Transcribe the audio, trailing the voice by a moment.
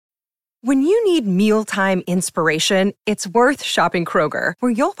When you need mealtime inspiration, it's worth shopping Kroger,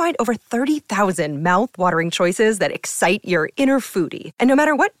 where you'll find over 30,000 mouth-watering choices that excite your inner foodie. And no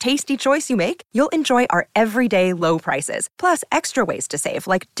matter what tasty choice you make, you'll enjoy our everyday low prices, plus extra ways to save,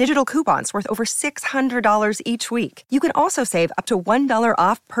 like digital coupons worth over $600 each week. You can also save up to $1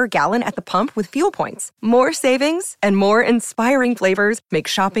 off per gallon at the pump with fuel points. More savings and more inspiring flavors make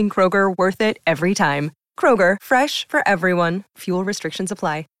shopping Kroger worth it every time. Kroger, fresh for everyone. Fuel restrictions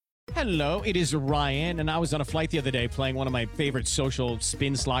apply. Hello, it is Ryan, and I was on a flight the other day playing one of my favorite social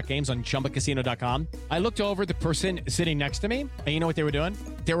spin slot games on ChumbaCasino.com. I looked over at the person sitting next to me, and you know what they were doing?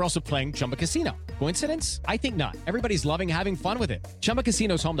 They were also playing Chumba Casino. Coincidence? I think not. Everybody's loving having fun with it. Chumba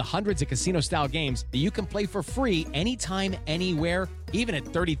Casino is home to hundreds of casino-style games that you can play for free anytime, anywhere, even at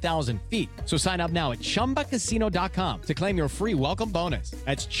 30,000 feet. So sign up now at ChumbaCasino.com to claim your free welcome bonus.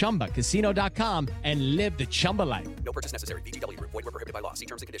 That's ChumbaCasino.com and live the Chumba life. No purchase necessary. VGW. Void where prohibited by law. See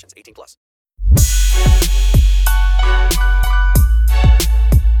terms and conditions. 18 plus.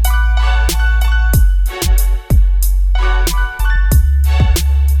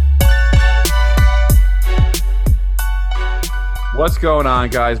 What's going on,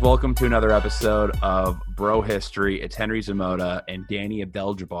 guys? Welcome to another episode of Bro History. It's Henry Zamota and Danny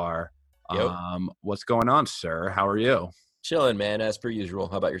Abdel-Jabbar. What's going on, sir? How are you? Chilling, man, as per usual.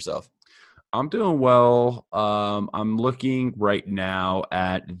 How about yourself? I'm doing well. I'm looking right now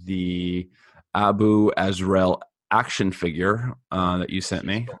at the Abu Azrael action figure that you sent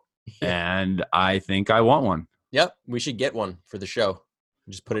me, and I think I want one. Yep, we should get one for the show.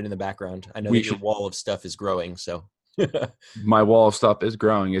 Just put it in the background. I know that your wall of stuff is growing, so... My wall of stuff is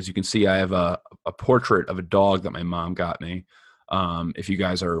growing. As you can see, I have a portrait of a dog that my mom got me. If you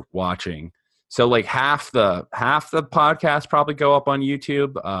guys are watching, so like half the podcast probably go up on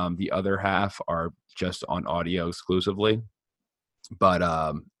YouTube. The other half are just on audio exclusively.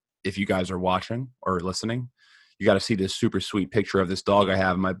 But if you guys are watching or listening, you got to see this super sweet picture of this dog I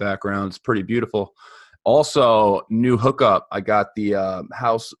have in my background. It's pretty beautiful. Also, new hookup. I got the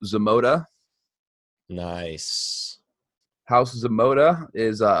House Zamota. Nice. House Zamota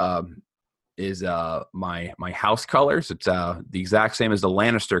is my house colors. It's the exact same as the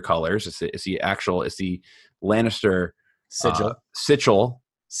Lannister colors. It's the Lannister sigil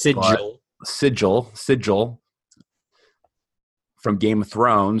from Game of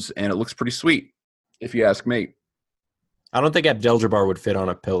Thrones, and it looks pretty sweet, if you ask me. I don't think Abdel-Jabbar would fit on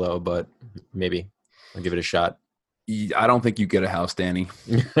a pillow, but maybe I'll give it a shot. I don't think you get a house, Danny.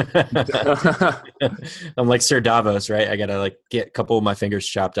 I'm like Sir Davos, right? I gotta like get a couple of my fingers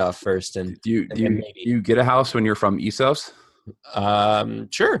chopped off first, and do you get a house when you're from Essos?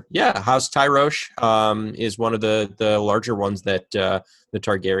 Sure, yeah. House Tyrosh is one of the larger ones that the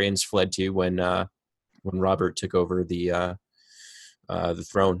Targaryens fled to when Robert took over the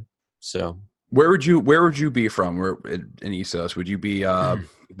throne. So where would you be from? Where in Essos would you be?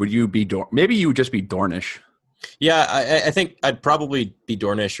 Maybe you would just be Dornish. Yeah, I think I'd probably be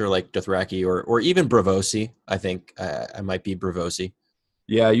Dornish or like Dothraki or even Braavosi. I think I might be Braavosi.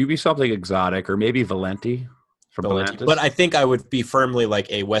 Yeah, you'd be something exotic, or maybe Valenti from Volantis. But I think I would be firmly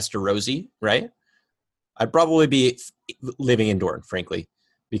like a Westerosi, right? I'd probably be living in Dorne, frankly,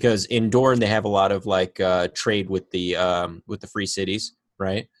 because in Dorne they have a lot of like trade with the free cities,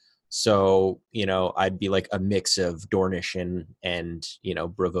 right? So I'd be like a mix of Dornish and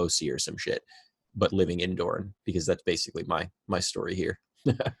Braavosi or some shit, but living in Dorne, because that's basically my story here.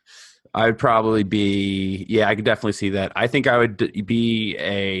 I'd probably be, I could definitely see that. I think I would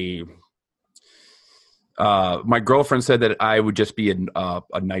be my girlfriend said that I would just be a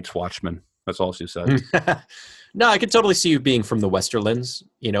Night's Watchman. That's all she said. No, I could totally see you being from the Westerlands,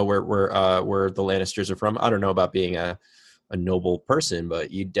 where the Lannisters are from. I don't know about being a noble person, but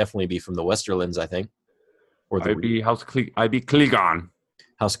you'd definitely be from the Westerlands, I think. I'd be Clegane.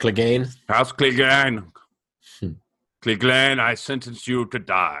 House Clegane? House Clegane. Clegane, I sentence you to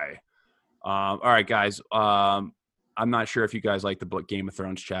die. All right, guys. I'm not sure if you guys like the book Game of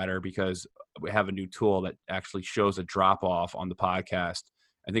Thrones chatter, because we have a new tool that actually shows a drop-off on the podcast.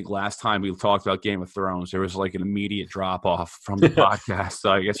 I think last time we talked about Game of Thrones, there was like an immediate drop-off from the podcast.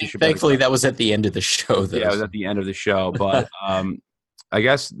 So I guess you should. Thankfully, that was at the end of the show, though. Yeah, it was at the end of the show. But I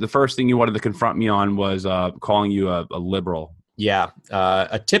guess the first thing you wanted to confront me on was calling you a liberal. Yeah,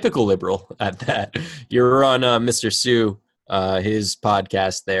 a typical liberal at that. You're on Mr. Sue, his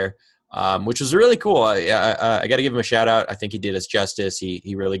podcast there, which was really cool. I got to give him a shout out. I think he did us justice.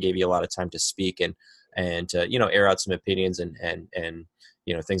 He really gave you a lot of time to speak and air out some opinions and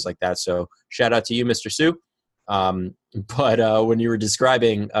things like that. So shout out to you, Mr. Sue. But when you were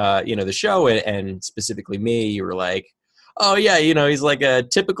describing the show and specifically me, you were like, oh yeah, he's like a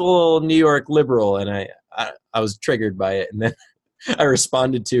typical New York liberal, and I was triggered by it, and then I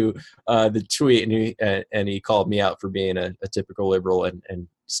responded to the tweet, and he called me out for being a typical liberal and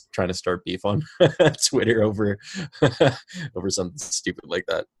trying to start beef on Twitter over over something stupid like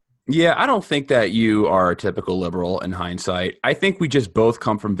that. Yeah, I don't think that you are a typical liberal in hindsight. I think we just both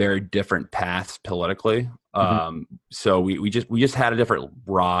come from very different paths politically. So we just had a different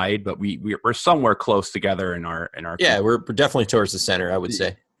ride, but we're somewhere close together in our yeah, we're definitely towards the center, I would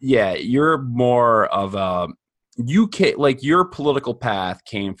say. Yeah, you're more of a like your political path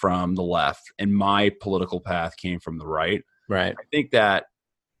came from the left, and my political path came from the right. Right. I think that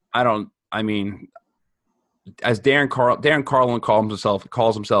as Darren Carlin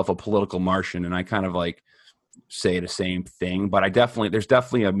calls himself a political Martian, and I kind of like say the same thing, but there's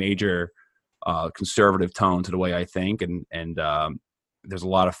definitely a major conservative tone to the way I think, and there's a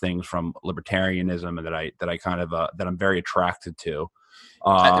lot of things from libertarianism and that I'm very attracted to.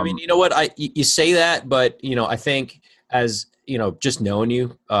 I mean, you know what? You say that, but I think as just knowing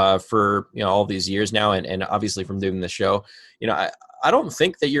you for all these years now, and obviously from doing the show, I don't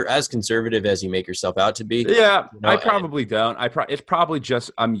think that you're as conservative as you make yourself out to be. Yeah, I probably don't. It's probably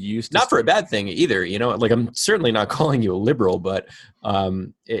just I'm used to not for a bad thing either. Like I'm certainly not calling you a liberal, but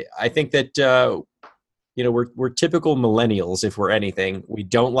I think that we're typical millennials. If we're anything, we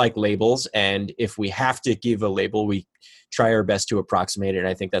don't like labels, and if we have to give a label, we try our best to approximate it. And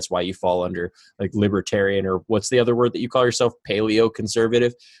I think that's why you fall under like libertarian, or what's the other word that you call yourself? Paleo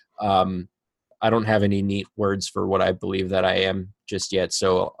conservative. I don't have any neat words for what I believe that I am just yet,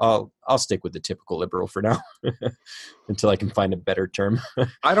 so I'll stick with the typical liberal for now until I can find a better term.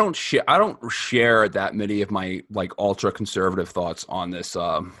 I don't share that many of my like ultra conservative thoughts on this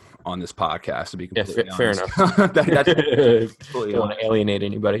podcast, to be completely honest. Fair enough. Don't want to alienate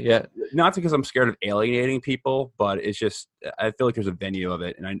anybody. Yeah, not because I'm scared of alienating people, but it's just I feel like there's a venue of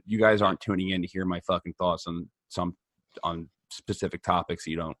it, and you guys aren't tuning in to hear my fucking thoughts on specific topics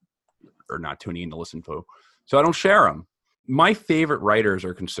you don't. Or not tuning in to listen to. So I don't share them. My favorite writers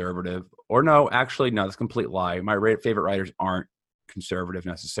are conservative. Or no, actually, no, that's a complete lie. My favorite writers aren't conservative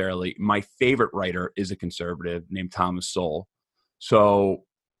necessarily. My favorite writer is a conservative named Thomas Sowell. So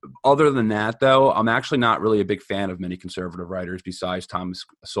other than that, though, I'm actually not really a big fan of many conservative writers besides Thomas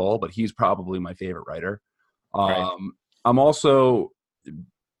Sowell, but he's probably my favorite writer. Right.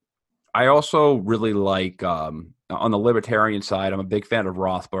 I also really like on the libertarian side. I'm a big fan of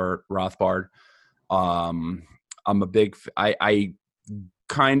Rothbard. I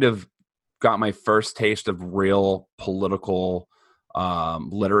kind of got my first taste of real political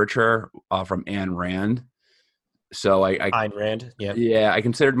literature from Ayn Rand. So Ayn Rand, yeah. Yeah, I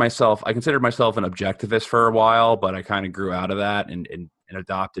considered myself an objectivist for a while, but I kind of grew out of that and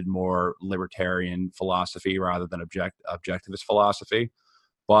adopted more libertarian philosophy rather than objectivist philosophy.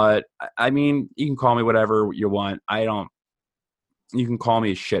 But I mean, you can call me whatever you want. You can call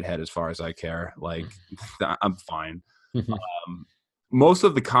me a shithead as far as I care. Like, I'm fine. Most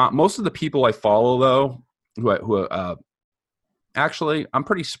of the people I follow, though, who actually, I'm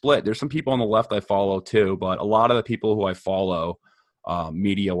pretty split. There's some people on the left I follow too, but a lot of the people who I follow,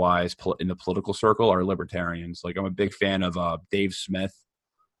 media-wise, in the political circle, are libertarians. Like, I'm a big fan of Dave Smith.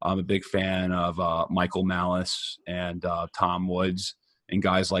 I'm a big fan of Michael Malice and Tom Woods and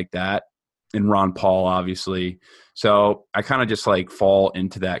guys like that, and Ron Paul, obviously. So I kind of just like fall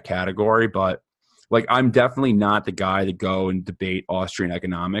into that category, but like I'm definitely not the guy to go and debate Austrian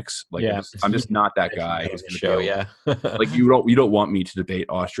economics. Like, yeah. I'm just not that guy. Show, yeah. Like you don't want me to debate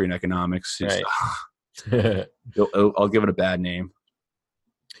Austrian economics. Right. I'll give it a bad name.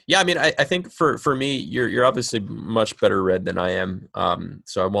 Yeah, I mean, I think for me, you're obviously much better read than I am.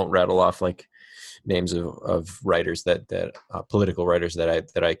 So I won't rattle off like names of writers that political writers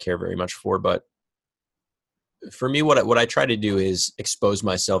that I care very much for. But for me, what I try to do is expose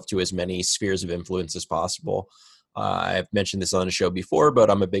myself to as many spheres of influence as possible. I've mentioned this on the show before, but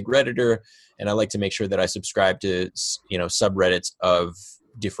I'm a big Redditor, and I like to make sure that I subscribe to subreddits of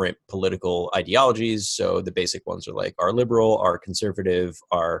different political ideologies. So the basic ones are like our liberal, our conservative,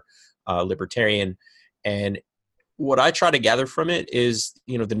 our libertarian, and what I try to gather from it is,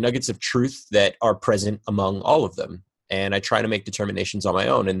 the nuggets of truth that are present among all of them. And I try to make determinations on my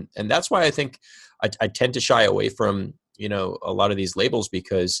own. And that's why I think I tend to shy away from, a lot of these labels,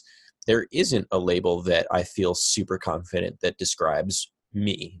 because there isn't a label that I feel super confident that describes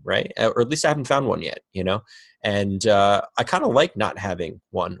me, right? Or at least I haven't found one yet, and I kind of like not having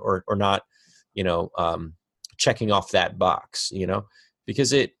one or not, checking off that box,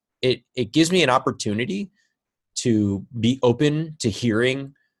 because it gives me an opportunity to be open to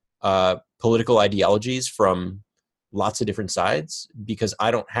hearing political ideologies from lots of different sides because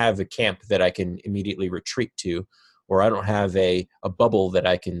I don't have a camp that I can immediately retreat to, or I don't have a bubble that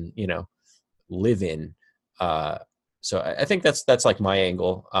I can, live in. So I think that's like my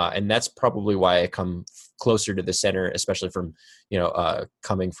angle. And that's probably why I come closer to the center, especially from,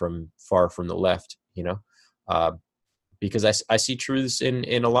 coming from far from the left, because I see truths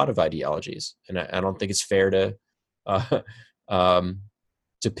in a lot of ideologies, and I don't think it's fair to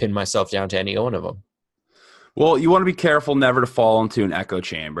pin myself down to any one of them. Well, you want to be careful never to fall into an echo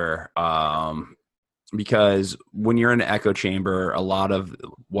chamber, because when you're in an echo chamber, a lot of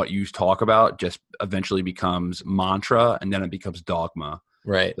what you talk about just eventually becomes mantra, and then it becomes dogma.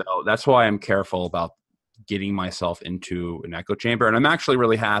 Right. So that's why I'm careful about getting myself into an echo chamber. And I'm actually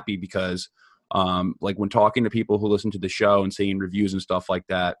really happy because like when talking to people who listen to the show and seeing reviews and stuff like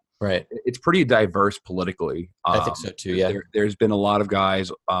that, right, it's pretty diverse politically. I think so too. Yeah. There's been a lot of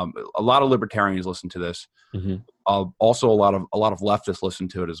guys, a lot of libertarians listen to this. Mm-hmm. Also a lot of leftists listen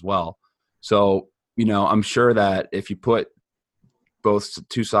to it as well. So, I'm sure that if you put both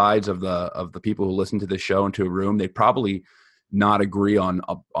two sides of the people who listen to the show into a room, they'd probably not agree on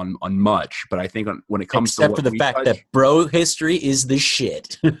much. But I think when it comes except for the fact that bro history is the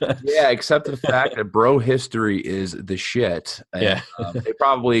shit. Yeah, except for the fact that bro history is the shit. And, yeah. They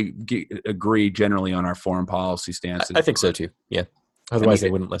probably agree generally on our foreign policy stances. I think so too. Yeah. Otherwise,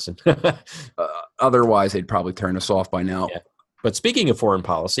 they wouldn't listen. Otherwise, they'd probably turn us off by now. Yeah. But speaking of foreign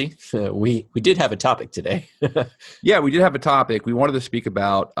policy, we did have a topic today. Yeah, we did have a topic. We wanted to speak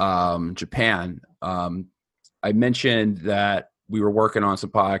about Japan. I mentioned that we were working on some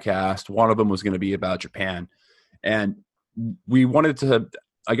podcasts. One of them was going to be about Japan, and we wanted to.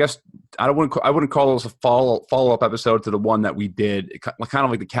 I guess I wouldn't call this a follow up episode to the one that we did. Kind of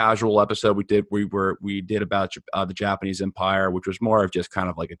like the casual episode we did. We did about the Japanese Empire, which was more of just kind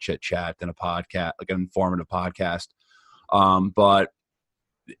of like a chit chat than a podcast, like an informative podcast. But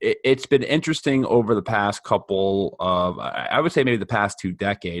it's been interesting over the past couple of, I would say maybe the past 2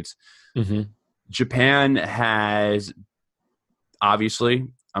 decades. Mm-hmm. Japan has, obviously,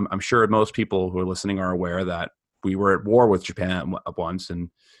 I'm sure most people who are listening are aware that we were at war with Japan once, and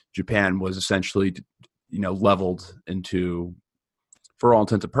Japan was essentially, leveled into, for all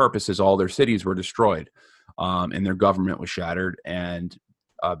intents and purposes, all their cities were destroyed, and their government was shattered, and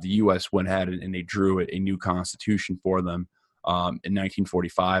the U.S. went ahead and they drew a new constitution for them in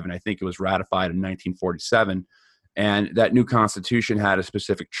 1945, and I think it was ratified in 1947. And that new constitution had a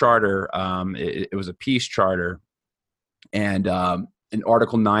specific charter. It was a peace charter, and in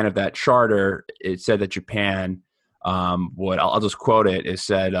Article 9 of that charter, it said that Japan would. I'll just quote it. It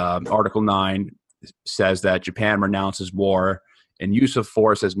said, Article 9 says that Japan renounces war and use of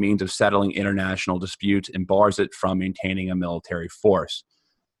force as means of settling international disputes and bars it from maintaining a military force.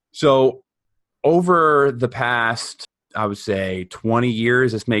 So over the past, I would say 20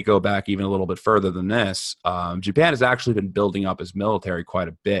 years, this may go back even a little bit further than this, Japan has actually been building up its military quite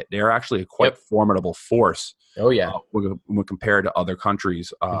a bit. They're actually a quite formidable force. Oh yeah. When compared to other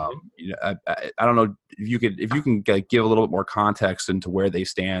countries. I don't know if you can give a little bit more context into where they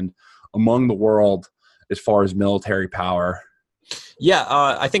stand among the world as far as military power. Yeah,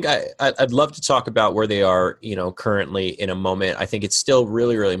 I think I'd love to talk about where they are, currently in a moment. I think it's still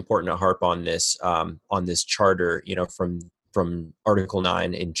really, really important to harp on this charter, from Article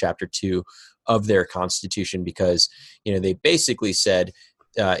 9 in Chapter 2 of their Constitution, because they basically said,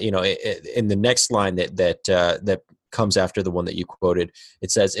 in the next line that comes after the one that you quoted, it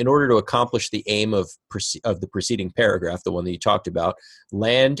says, in order to accomplish the aim of the preceding paragraph, the one that you talked about,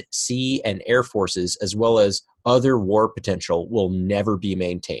 land, sea, and air forces, as well as other war potential, will never be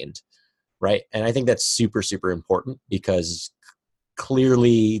maintained. Right. And I think that's super, super important because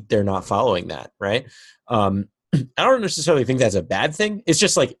clearly they're not following that. Right. I don't necessarily think that's a bad thing. It's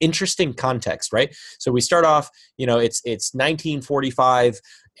just like interesting context, right? So we start off, it's 1945,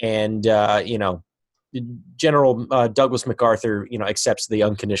 and General Douglas MacArthur, accepts the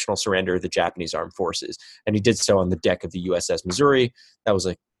unconditional surrender of the Japanese armed forces, and he did so on the deck of the USS Missouri. That was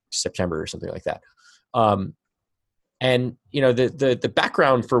like September or something like that. And the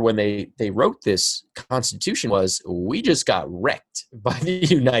background for when they wrote this Constitution was, we just got wrecked by the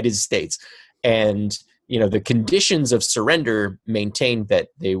United States, and the conditions of surrender maintained that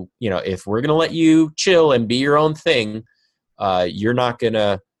they, if we're going to let you chill and be your own thing, you're not going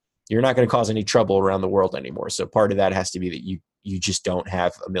to cause any trouble around the world anymore. So part of that has to be that you just don't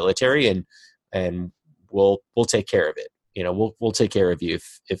have a military, and we'll take care of it. We'll take care of you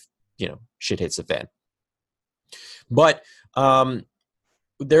if shit hits the fan. But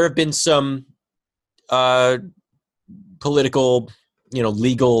there have been some political,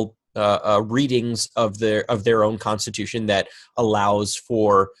 legal readings of their own constitution that allows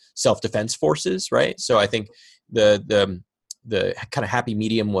for self-defense forces, right? So I think the kind of happy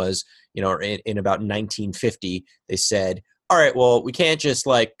medium was, in about 1950, they said, all right, well, we can't just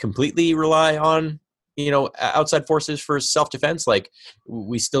like completely rely on outside forces for self-defense. Like,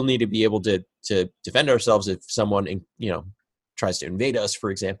 we still need to be able to defend ourselves if someone tries to invade us,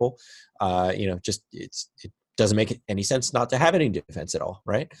 for example. It doesn't make any sense not to have any defense at all,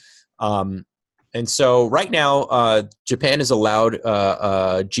 right? And so right now, Japan has allowed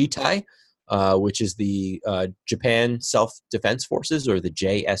JITAI, which is the Japan Self-Defense Forces, or the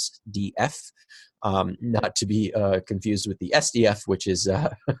JSDF, not to be confused with the SDF, which is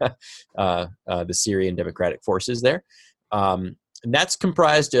the Syrian Democratic Forces there. And that's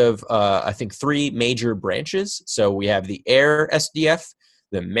comprised of, I think, 3 major branches. So we have the Air SDF,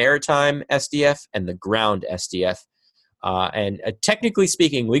 the Maritime SDF, and the Ground SDF. And technically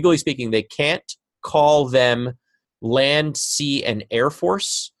speaking, legally speaking, they can't call them Land, Sea, and Air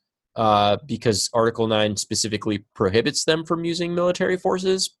Force because Article 9 specifically prohibits them from using military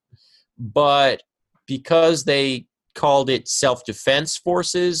forces. But because they called it self-defense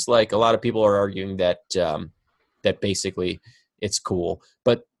forces, like, a lot of people are arguing that that basically it's cool.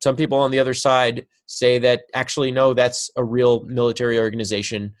 But some people on the other side say that actually, no, that's a real military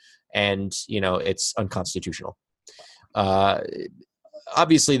organization, and it's unconstitutional.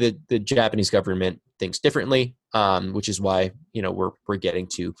 Obviously, the Japanese government thinks differently, which is why we're getting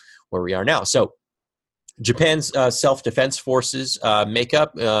to where we are now. So Japan's self-defense forces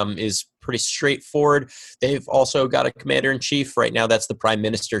makeup is pretty straightforward. They've also got a commander-in-chief. Right now, that's the Prime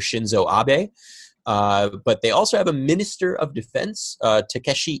Minister Shinzo Abe. But they also have a Minister of Defense,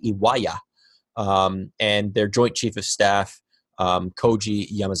 Takeshi Iwaya, and their Joint Chief of Staff,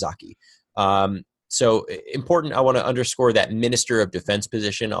 Koji Yamazaki. So important, I want to underscore that Minister of Defense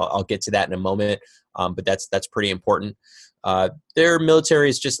position. I'll get to that in a moment, but that's pretty important. Their military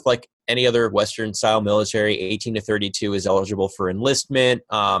is just like any other Western-style military. 18 to 32 is eligible for enlistment.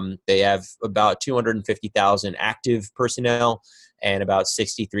 They have about 250,000 active personnel and about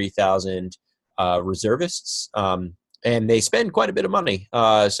 63,000 reservists. And they spend quite a bit of money.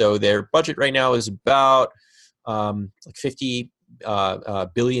 So their budget right now is about like $50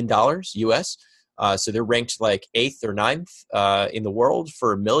 billion US. So they're ranked like 8th or 9th in the world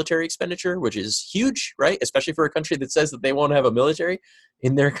for military expenditure, which is huge, right? Especially for a country that says that they won't have a military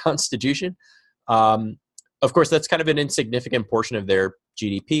in their constitution. Of course, that's kind of an insignificant portion of their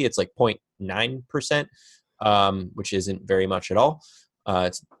GDP. It's like 0.9%, which isn't very much at all.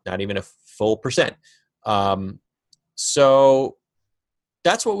 It's not even a full percent. So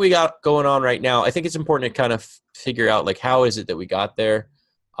that's what we got going on right now. I think it's important to kind of figure out, like, how is it that we got there?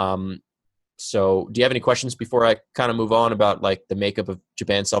 So do you have any questions before I kind of move on about, like, the makeup of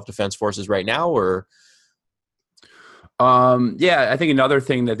Japan's self-defense forces right now, or? Yeah, I think another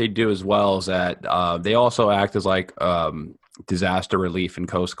thing that they do as well is that they also act as like disaster relief and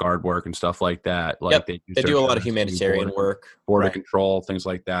Coast Guard work and stuff like that. Like, yep. They do a lot of humanitarian work, border control, things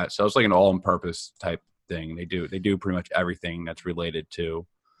like that. So it's like an all-in-purpose type thing. They do pretty much everything that's related to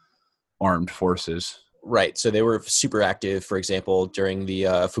armed forces. Right. So they were super active, for example, during the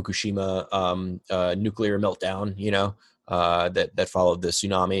Fukushima nuclear meltdown, that followed the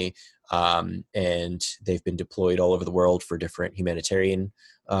tsunami. And they've been deployed all over the world for different humanitarian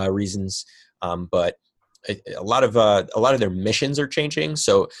reasons. But a lot of their missions are changing.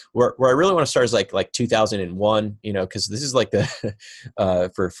 So where I really want to start is like 2001, because this is like the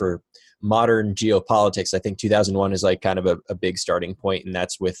for modern geopolitics. I think 2001 is like kind of a big starting point, and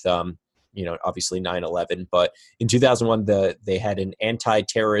that's with obviously 9/11. But in 2001, they had an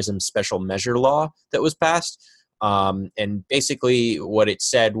anti-terrorism special measure law that was passed. And basically what it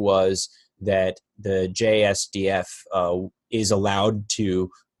said was that the JSDF is allowed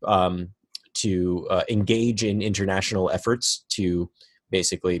to engage in international efforts to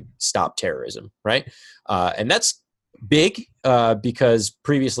basically stop terrorism, right? And that's big because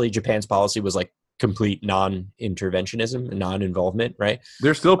previously Japan's policy was like complete non-interventionism, non-involvement, right?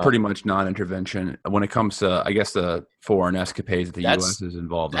 They're still pretty much non-intervention when it comes to, I guess, the foreign escapades that the U.S. is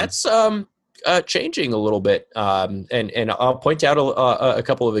involved in. That's changing a little bit, and I'll point out a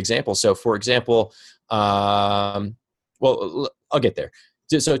couple of examples. So, for example, I'll get there.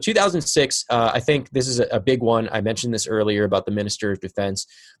 So 2006, I think this is a big one. I mentioned this earlier about the Minister of Defense.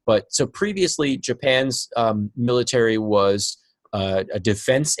 But so previously, Japan's military was a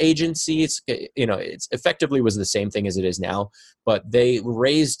defense agency. It's effectively was the same thing as it is now, but they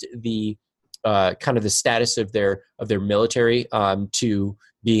raised the kind of the status of their military to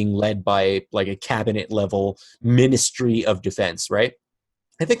being led by like a cabinet level Ministry of Defense, right?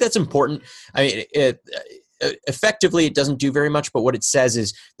 I think that's important. I mean, effectively, it doesn't do very much, but what it says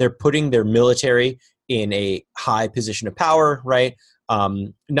is they're putting their military in a high position of power, right?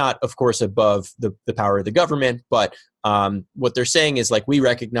 Not, of course, above the power of the government, but what they're saying is like, we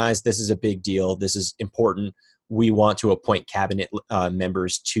recognize this is a big deal. This is important. We want to appoint cabinet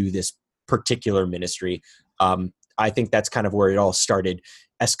members to this particular ministry. I think that's kind of where it all started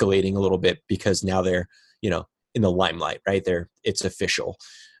escalating a little bit, because now they're, in the limelight, right? It's official.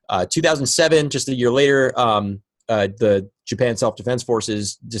 2007, just a year later, the Japan Self-Defense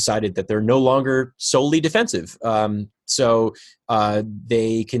Forces decided that they're no longer solely defensive. So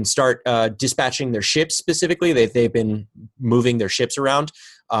they can start dispatching their ships specifically. They've been moving their ships around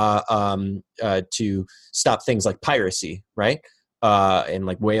to stop things like piracy, right? And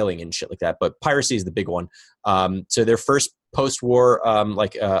like whaling and shit like that. But piracy is the big one. So their first post-war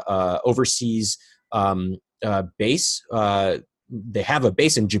overseas base, they have a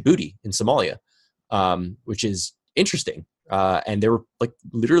base in Djibouti in Somalia, which is interesting. And they were like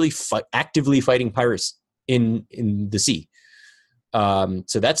literally actively fighting pirates in the sea.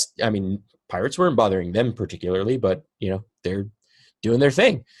 So that's, I mean, pirates weren't bothering them particularly, but they're doing their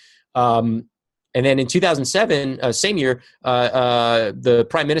thing. And then in 2007, same year, the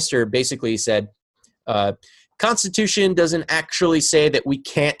prime minister basically said, Constitution doesn't actually say that we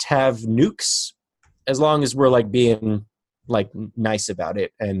can't have nukes as long as we're like being like nice about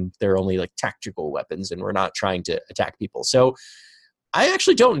it, and they're only like tactical weapons and we're not trying to attack people. So I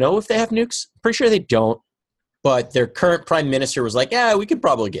actually don't know if they have nukes. Pretty sure they don't, but their current prime minister was like, yeah, we could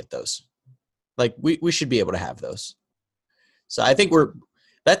probably get those. Like we should be able to have those. So I think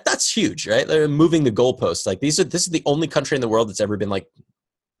that's huge, right? They're moving the goalposts. Like this is the only country in the world that's ever been like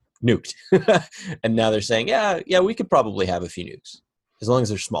nuked. And now they're saying, yeah, we could probably have a few nukes as long as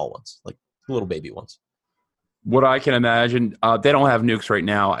they're small ones, like little baby ones. What I can imagine, they don't have nukes right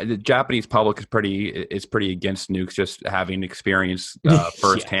now. The Japanese public is pretty against nukes, just having experience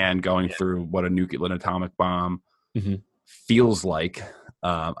firsthand going through what a nuclear and atomic bomb feels like.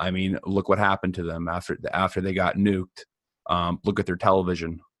 I mean, look what happened to them after they got nuked. Look at their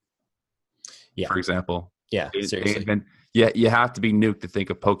television, for example. Yeah, seriously. You have to be nuked to think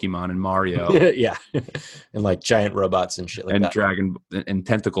of Pokemon and Mario. Yeah, and like giant robots and shit like and that. Dragon and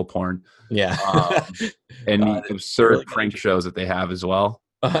tentacle porn. Yeah, and the absurd really prank shows that they have as well.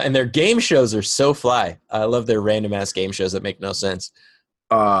 And their game shows are so fly. I love their random ass game shows that make no sense.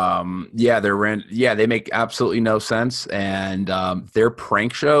 They make absolutely no sense, and their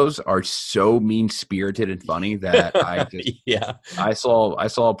prank shows are so mean spirited and funny that I just I saw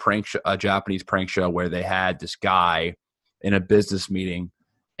a Japanese prank show where they had this guy in a business meeting,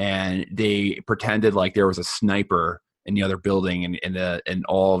 and they pretended like there was a sniper in the other building, and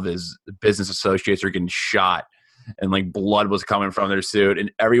all of his business associates are getting shot, and like blood was coming from their suit,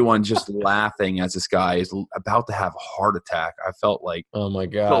 and everyone's just laughing as this guy is about to have a heart attack. I felt like, oh my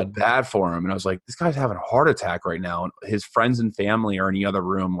God, I felt bad for him. And I was like, this guy's having a heart attack right now. And his friends and family are in the other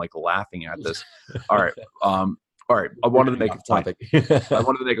room, like laughing at this. All right. I wanted to make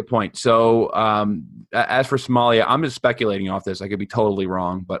a point. So as for Somalia, I'm just speculating off this. I could be totally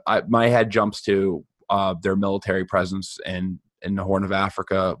wrong, but my head jumps to their military presence in the Horn of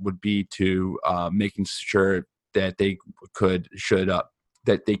Africa would be to making sure that they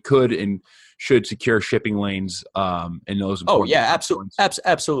could and should secure shipping lanes in those. Oh yeah,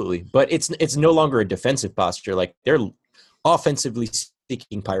 absolutely. But it's no longer a defensive posture. Like they're offensively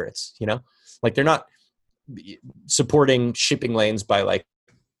seeking pirates. Like they're not supporting shipping lanes by like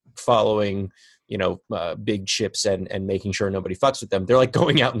following big ships and making sure nobody fucks with them. They're like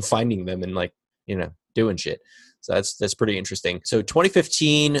going out and finding them and like doing shit. So that's pretty interesting. So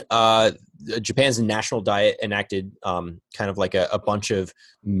 2015, Japan's National Diet enacted kind of like a bunch of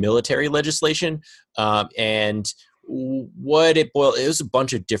military legislation, and what it was a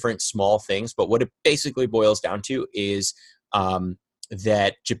bunch of different small things, but what it basically boils down to is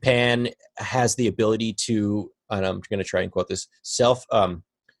that Japan has the ability to, and I'm going to try and quote this,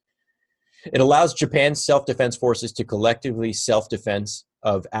 it allows Japan's self-defense forces to collectively self-defense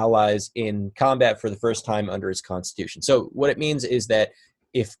of allies in combat for the first time under its constitution. So what it means is that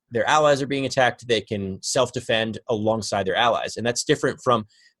if their allies are being attacked, they can self-defend alongside their allies. And that's different from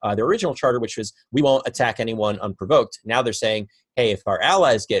the original charter, which was, we won't attack anyone unprovoked. Now they're saying, hey, if our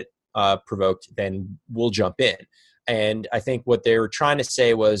allies get provoked, then we'll jump in. And I think what they were trying to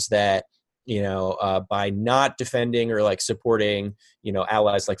say was that, by not defending or like supporting,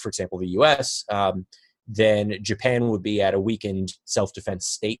 allies, like for example, the US, then Japan would be at a weakened self-defense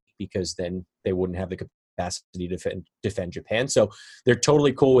state, because then they wouldn't have the capacity to defend Japan. So they're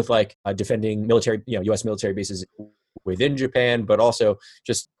totally cool with like defending military, US military bases within Japan, but also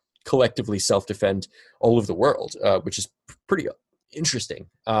just collectively self-defend all over the world, which is pretty interesting.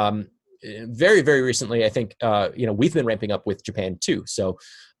 Very, very recently, I think, we've been ramping up with Japan too. So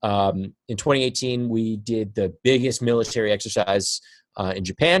in 2018, we did the biggest military exercise in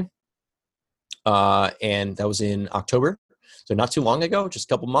Japan. And that was in October. So not too long ago, just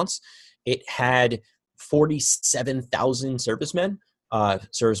a couple months. It had 47,000 servicemen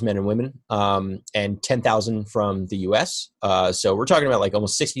and women, and 10,000 from the U.S. So we're talking about like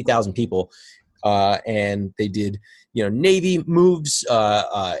almost 60,000 people. And they did, Navy moves,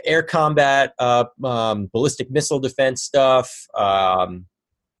 air combat, ballistic missile defense stuff,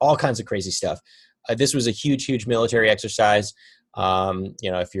 all kinds of crazy stuff. This was a huge, huge military exercise.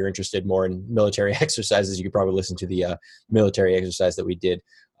 If you're interested more in military exercises, you could probably listen to the military exercise that we did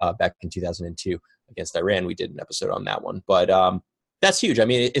back in 2002 against Iran. We did an episode on that one, but that's huge. I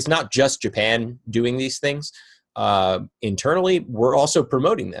mean, it's not just Japan doing these things. Internally, we're also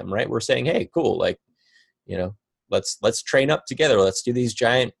promoting them, right? We're saying, hey, cool, like, let's train up together. Let's do these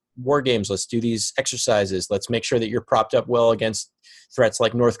giant war games. Let's do these exercises. Let's make sure that you're propped up well against threats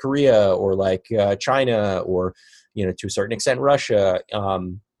like North Korea or like China or, to a certain extent, Russia.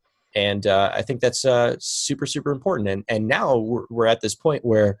 And I think that's super, super important. And now we're at this point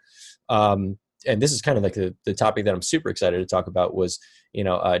where, and this is kind of like the topic that I'm super excited to talk about was,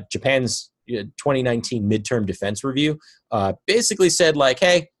 Japan's 2019 midterm defense review basically said like,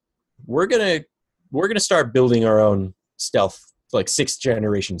 hey, we're gonna start building our own stealth, like 6th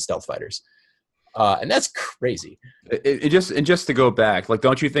generation stealth fighters. And that's crazy. Just to go back, like,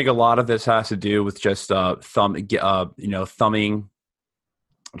 don't you think a lot of this has to do with just thumbing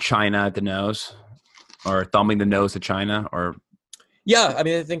China at the nose, or thumbing the nose to China, or? Yeah, I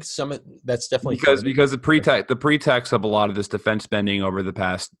mean, I think that's definitely because the pretext of a lot of this defense spending over the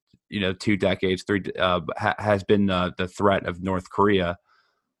past 2 decades, has been the threat of North Korea.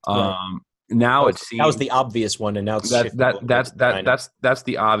 Right. Now it seems that was the obvious one, and now it's that's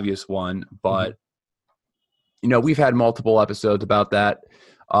the obvious one. But we've had multiple episodes about that,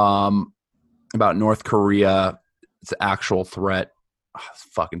 about North Korea. It's an actual threat. Oh,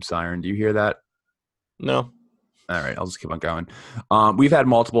 fucking siren! Do you hear that? No. All right, I'll just keep on going. We've had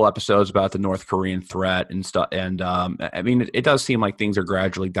multiple episodes about the North Korean threat and stuff, and I mean, it does seem like things are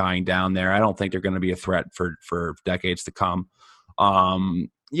gradually dying down there. I don't think they're going to be a threat for decades to come.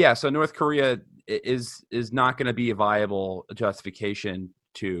 So North Korea is not going to be a viable justification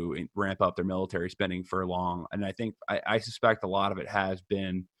to ramp up their military spending for long, and I think I suspect a lot of it has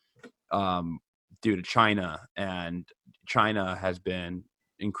been due to China, and China has been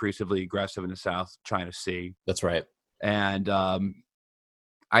increasingly aggressive in the South China Sea. That's right. And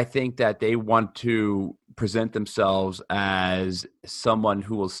I think that they want to present themselves as someone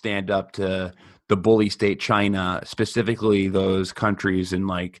who will stand up to the bully state China, specifically those countries in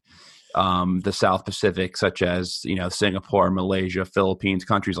like the South Pacific, such as, Singapore, Malaysia, Philippines,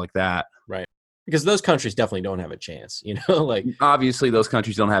 countries like that. Right. Because those countries definitely don't have a chance, like obviously those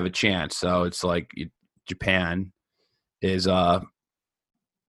countries don't have a chance. So it's like Japan is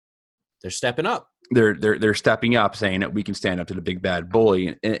they're stepping up. They're stepping up, saying that we can stand up to the big bad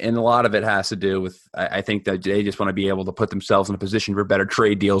bully, and a lot of it has to do with I think that they just want to be able to put themselves in a position for better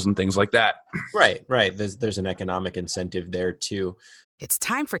trade deals and things like that. Right. There's an economic incentive there too. It's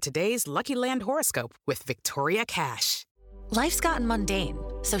time for today's Lucky Land horoscope with Victoria Cash. Life's gotten mundane,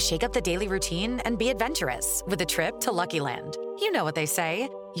 so shake up the daily routine and be adventurous with a trip to Lucky Land. You know what they say.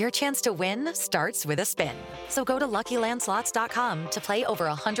 Your chance to win starts with a spin. So go to LuckyLandSlots.com to play over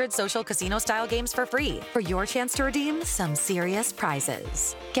 100 social casino-style games for free for your chance to redeem some serious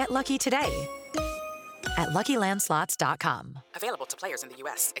prizes. Get lucky today at LuckyLandSlots.com. Available to players in the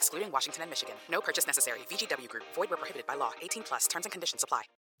U.S., excluding Washington and Michigan. No purchase necessary. VGW Group. Void where prohibited by law. 18+. Terms and conditions apply.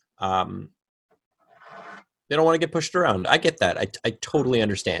 They don't want to get pushed around. I get that. I totally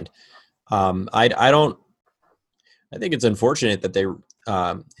understand. I think it's unfortunate that they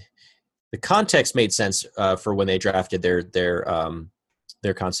the context made sense for when they drafted their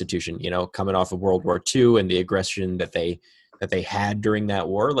constitution. Coming off of World War II and the aggression that they had during that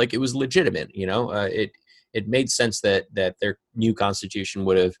war, like it was legitimate. It made sense that their new constitution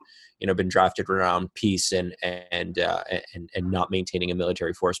would have been drafted around peace and not maintaining a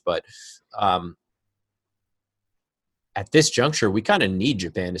military force, but at this juncture, we kind of need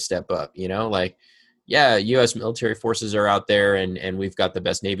Japan to step up, U.S. military forces are out there and we've got the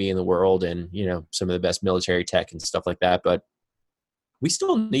best Navy in the world and, some of the best military tech and stuff like that. But we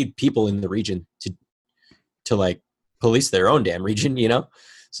still need people in the region to like police their own damn region,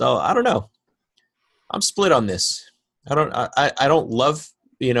 So I don't know. I'm split on this. I don't love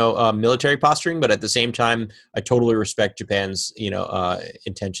military posturing, but at the same time, I totally respect Japan's,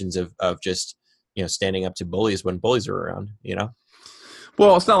 intentions of just, standing up to bullies when bullies are around,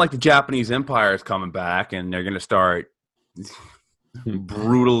 Well, it's not like the Japanese Empire is coming back and they're going to start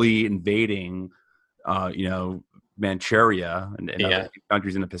brutally invading, Manchuria and other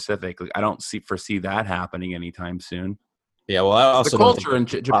countries in the Pacific. Like, I don't foresee that happening anytime soon. Yeah, well, I also the culture in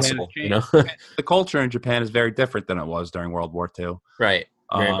Japan, possible, the culture in Japan is very different than it was during World War II. Right.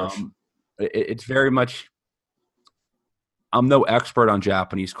 Very much. It's very much. I'm no expert on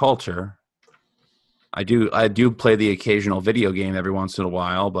Japanese culture. I do play the occasional video game every once in a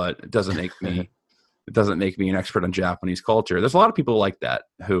while, but it doesn't make me an expert on Japanese culture. There's a lot of people like that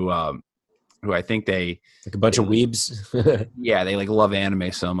who I think they like a bunch of weebs. Yeah, they like love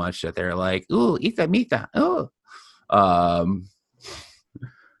anime so much that they're like, ooh, ita mita, ooh. I'm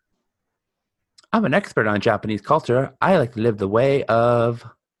an expert on Japanese culture. I like to live the way of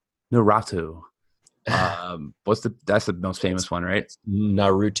Naruto. That's the most famous one, right?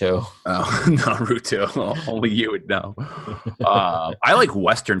 Naruto. Oh, Naruto. Only you would know. I like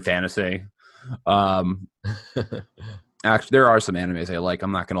Western fantasy. Actually, there are some animes I like.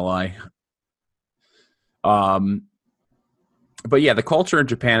 I'm not gonna lie. But yeah, the culture in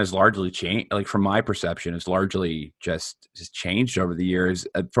Japan has largely changed. Like from my perception, it's largely just changed over the years.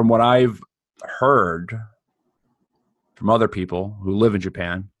 From what I've heard from other people who live in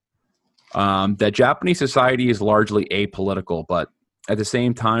Japan, that Japanese society is largely apolitical, but at the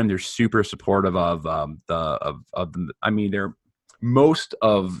same time, they're super supportive of most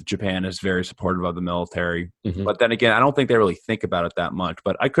of Japan is very supportive of the military. Mm-hmm. But then again, I don't think they really think about it that much.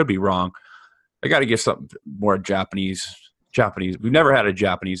 But I could be wrong. I got to give something more Japanese. We've never had a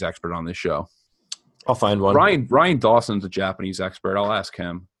Japanese expert on this show. I'll find one. Ryan Dawson's a Japanese expert. I'll ask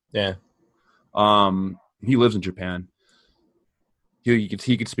him. Yeah. He lives in Japan. He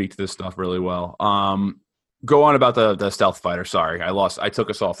could speak to this stuff really well. Go on about the stealth fighter. Sorry, I took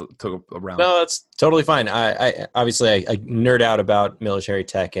us off. Took a round. No, that's totally fine. I obviously nerd out about military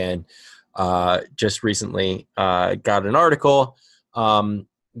tech, and just recently got an article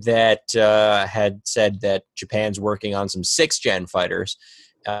that had said that Japan's working on some 6th gen fighters.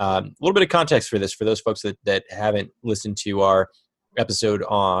 A little bit of context for this, for those folks that haven't listened to our episode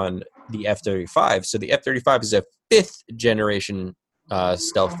on the F-35. So the F-35 is a 5th generation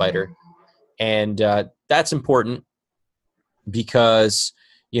stealth fighter. And that's important because,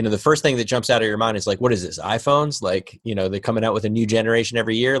 the first thing that jumps out of your mind is like, what is this, iPhones? Like, they're coming out with a new generation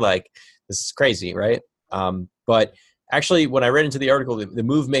every year. Like, this is crazy, right? But actually, when I read into the article, the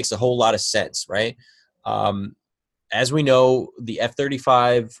move makes a whole lot of sense, right? As we know, the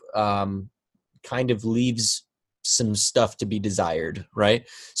F-35 kind of leaves some stuff to be desired, right?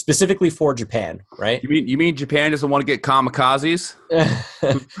 Specifically for Japan, right? You mean Japan doesn't want to get kamikazes?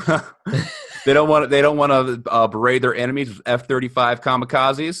 They don't want to berate their enemies with F-35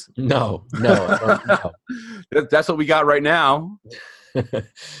 kamikazes? No. That's what we got right now.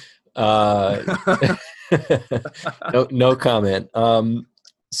 No comment.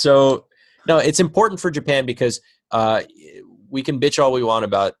 So no, it's important for Japan because we can bitch all we want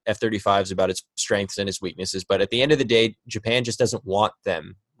about F-35s, about its strengths and its weaknesses, but at the end of the day, Japan just doesn't want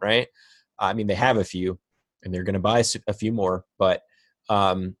them, right? I mean, they have a few, and they're going to buy a few more, but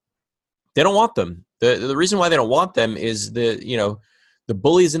they don't want them. The reason why they don't want them is the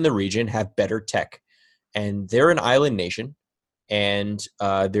bullies in the region have better tech, and they're an island nation, and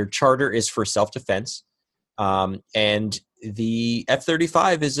their charter is for self-defense, and the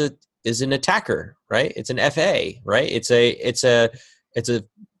F-35 is an attacker, right? It's an FA, right? It's a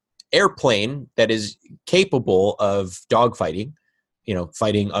airplane that is capable of dogfighting,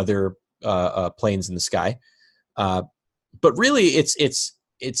 fighting other planes in the sky. But really, its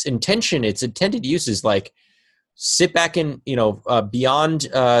intention, its intended use is like sit back and beyond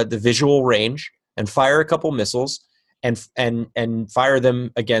the visual range and fire a couple missiles and fire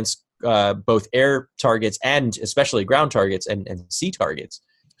them against both air targets and especially ground targets and sea targets.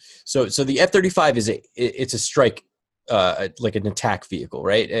 So the F-35 it's a strike, like an attack vehicle,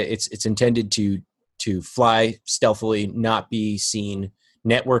 right? It's intended to fly stealthily, not be seen,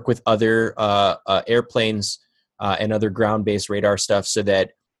 network with other airplanes and other ground-based radar stuff, so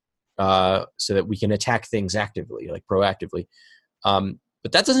that we can attack things actively, like proactively.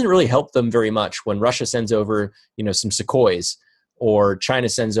 But that doesn't really help them very much when Russia sends over, some Sukhois, or China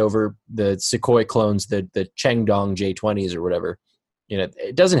sends over the Sukhoi clones, the Changdong J-20s or whatever.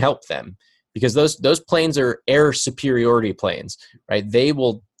 It doesn't help them because those planes are air superiority planes, right? They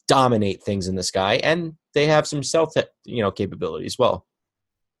will dominate things in the sky, and they have some stealth, capability as well.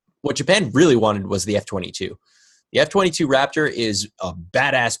 What Japan really wanted was the F-22. The F-22 Raptor is a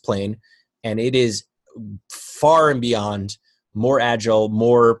badass plane, and it is far and beyond more agile,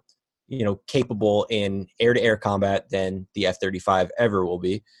 more capable in air-to-air combat than the F-35 ever will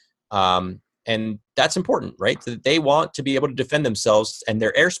be. And that's important, right? That they want to be able to defend themselves and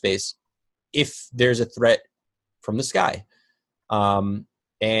their airspace if there's a threat from the sky. And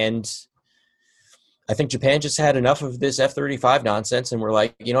I think Japan just had enough of this F-35 nonsense, and we're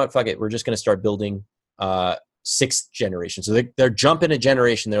like, you know what, fuck it. We're just going to start building sixth generation. So they're jumping a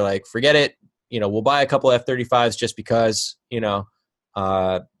generation. They're like, forget it. We'll buy a couple F-35s just because,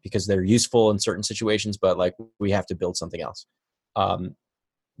 because they're useful in certain situations, but like we have to build something else.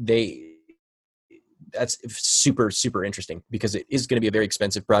 That's super, super interesting because it is going to be a very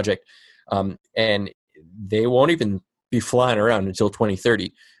expensive project. And they won't even be flying around until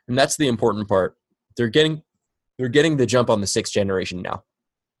 2030. And that's the important part. They're getting the jump on the sixth generation now.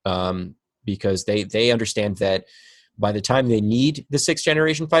 Because they understand that by the time they need the sixth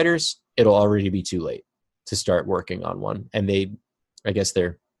generation fighters, it'll already be too late to start working on one. And I guess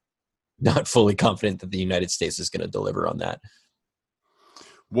they're not fully confident that the United States is going to deliver on that.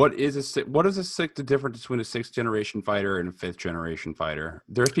 What is the difference between a sixth generation fighter and a fifth generation fighter?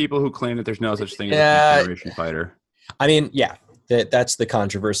 There's people who claim that there's no such thing as a fifth generation fighter. I mean, yeah, that's the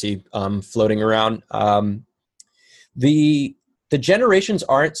controversy floating around. The generations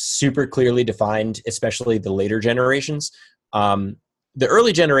aren't super clearly defined, especially the later generations. The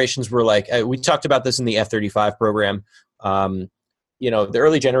early generations were like, we talked about this in the F-35 program. The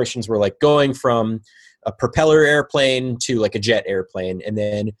early generations were like going from a propeller airplane to like a jet airplane. And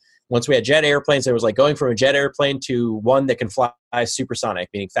then once we had jet airplanes, it was like going from a jet airplane to one that can fly supersonic,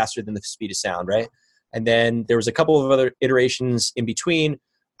 meaning faster than the speed of sound, right? And then there was a couple of other iterations in between.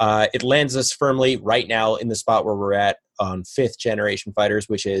 It lands us firmly right now in the spot where we're at on fifth generation fighters,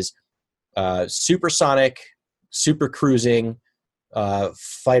 which is supersonic, super cruising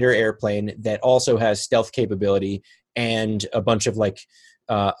fighter airplane that also has stealth capability and a bunch of like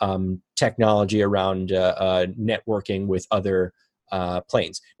technology around networking with other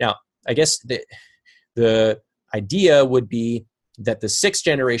planes. Now, I guess the idea would be that the sixth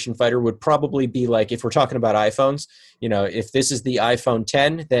generation fighter would probably be like, if we're talking about iPhones, if this is the iPhone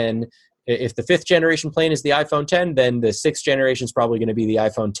 10, then if the fifth generation plane is the iPhone 10, then the sixth generation is probably going to be the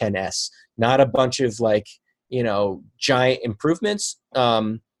iPhone 10s. Not a bunch of like, giant improvements.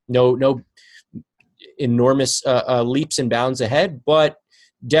 No enormous leaps and bounds ahead, but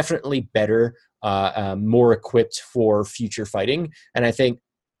definitely better, more equipped for future fighting. And I think,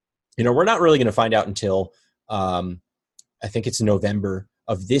 we're not really going to find out until I think it's November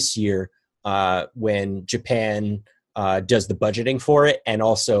of this year when Japan does the budgeting for it and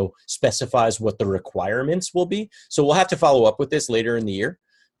also specifies what the requirements will be. So we'll have to follow up with this later in the year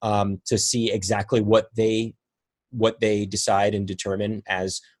to see exactly what they decide and determine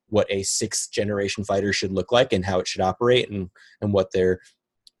as what a sixth generation fighter should look like and how it should operate and what they're,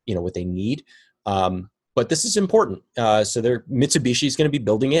 what they need. But this is important. So Mitsubishi is going to be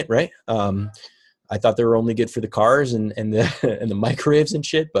building it, right? I thought they were only good for the cars and the and the microwaves and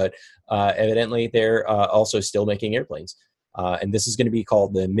shit, but evidently they're also still making airplanes. And this is going to be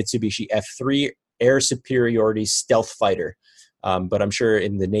called the Mitsubishi F3 Air Superiority Stealth Fighter. But I'm sure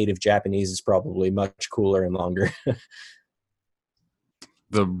in the native Japanese it's probably much cooler and longer.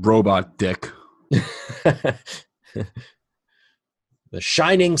 The robot dick. The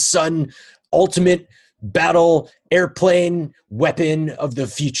shining sun, ultimate battle airplane weapon of the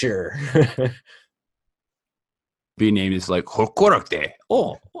future. Be named is like Hokorokte.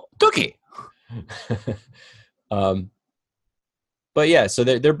 Oh, cookie. But yeah, so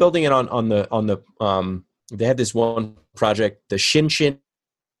they're building it on the they had this one project, the Shinshin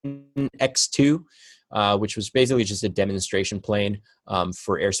X2, which was basically just a demonstration plane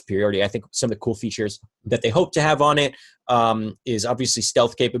for air superiority. I think some of the cool features that they hope to have on it is obviously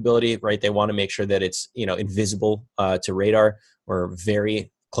stealth capability, right? They want to make sure that it's invisible to radar or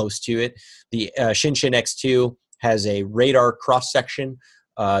very close to it. The Shinshin X2 has a radar cross section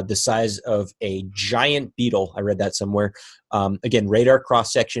the size of a giant beetle. I read that somewhere. Again, radar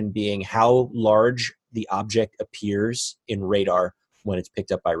cross section being how large the object appears in radar when it's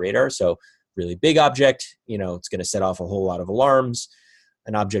picked up by radar. So really big object, it's going to set off a whole lot of alarms.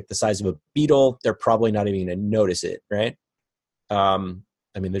 An object the size of a beetle, they're probably not even going to notice it, right?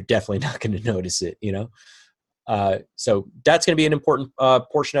 They're definitely not going to notice it, So that's going to be an important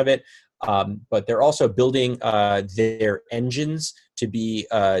portion of it. But they're also building their engines to be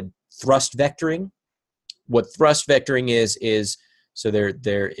thrust vectoring. What thrust vectoring is so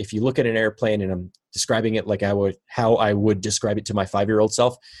they're if you look at an airplane, and I'm describing it like how I would describe it to my 5-year-old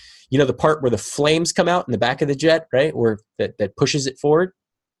self, you know, the part where the flames come out in the back of the jet, right? Where that pushes it forward.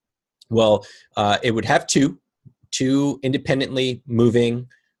 Well, it would have two independently moving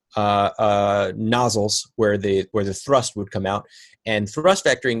nozzles where the thrust would come out. And thrust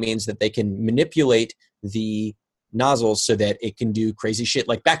vectoring means that they can manipulate the nozzles so that it can do crazy shit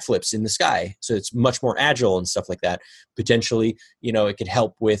like backflips in the sky. So it's much more agile and stuff like that. Potentially, you know, it could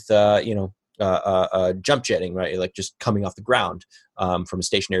help with, jump jetting, right? Like just coming off the ground from a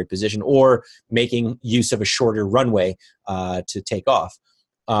stationary position, or making use of a shorter runway to take off.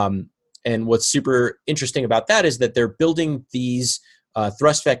 And what's super interesting about that is that they're building these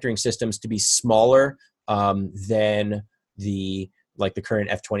thrust vectoring systems to be smaller than the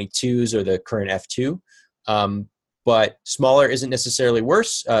current F-22s or the current F-2. But smaller isn't necessarily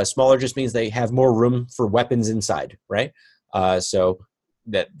worse. Smaller just means they have more room for weapons inside, right? So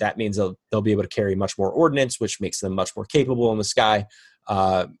that means they'll be able to carry much more ordnance, which makes them much more capable in the sky.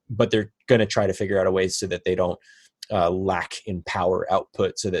 But they're going to try to figure out a way so that they don't lack in power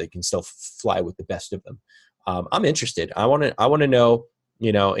output, so that they can still fly with the best of them. I'm interested. I want to know,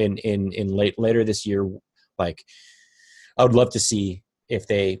 you know, in later this year, like, I would love to see if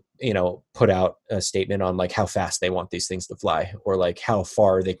they, you know, put out a statement on like how fast they want these things to fly, or like how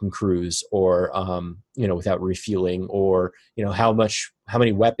far they can cruise, or you know, without refueling, or, you know, how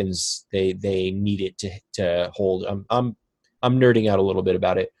many weapons they need it to hold. I'm nerding out a little bit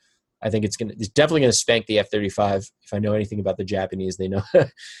about it. I think it's definitely gonna spank the F-35. If I know anything about the Japanese, they know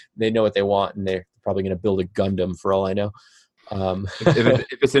what they want, and they're probably gonna build a Gundam for all I know.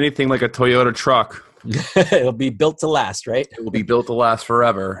 If it's anything like a Toyota truck, it'll be built to last, right? It will be built to last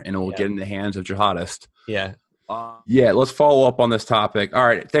forever, and it will get in the hands of jihadists. Yeah. Yeah, let's follow up on this topic. All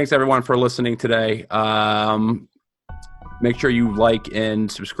right. Thanks, everyone, for listening today. Make sure you like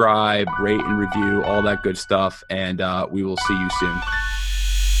and subscribe, rate and review, all that good stuff, and we will see you soon.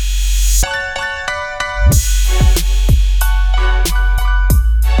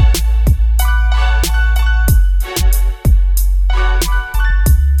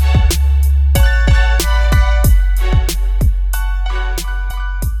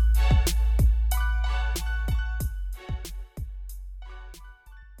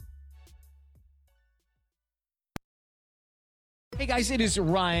 Hey guys, it is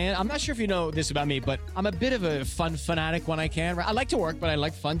Ryan. I'm not sure if you know this about me, but I'm a bit of a fun fanatic when I can. I like to work, but I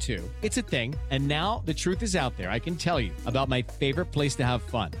like fun too. It's a thing. And now the truth is out there. I can tell you about my favorite place to have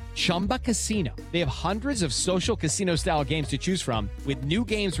fun. Chumba Casino. They have hundreds of social casino style games to choose from, with new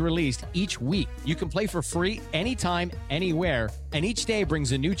games released each week. You can play for free anytime, anywhere. And each day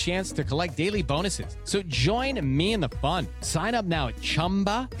brings a new chance to collect daily bonuses. So join me in the fun. Sign up now at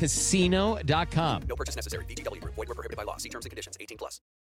ChumbaCasino.com. No purchase necessary. VGW Group. Void where prohibited by law. See terms and conditions. 18+.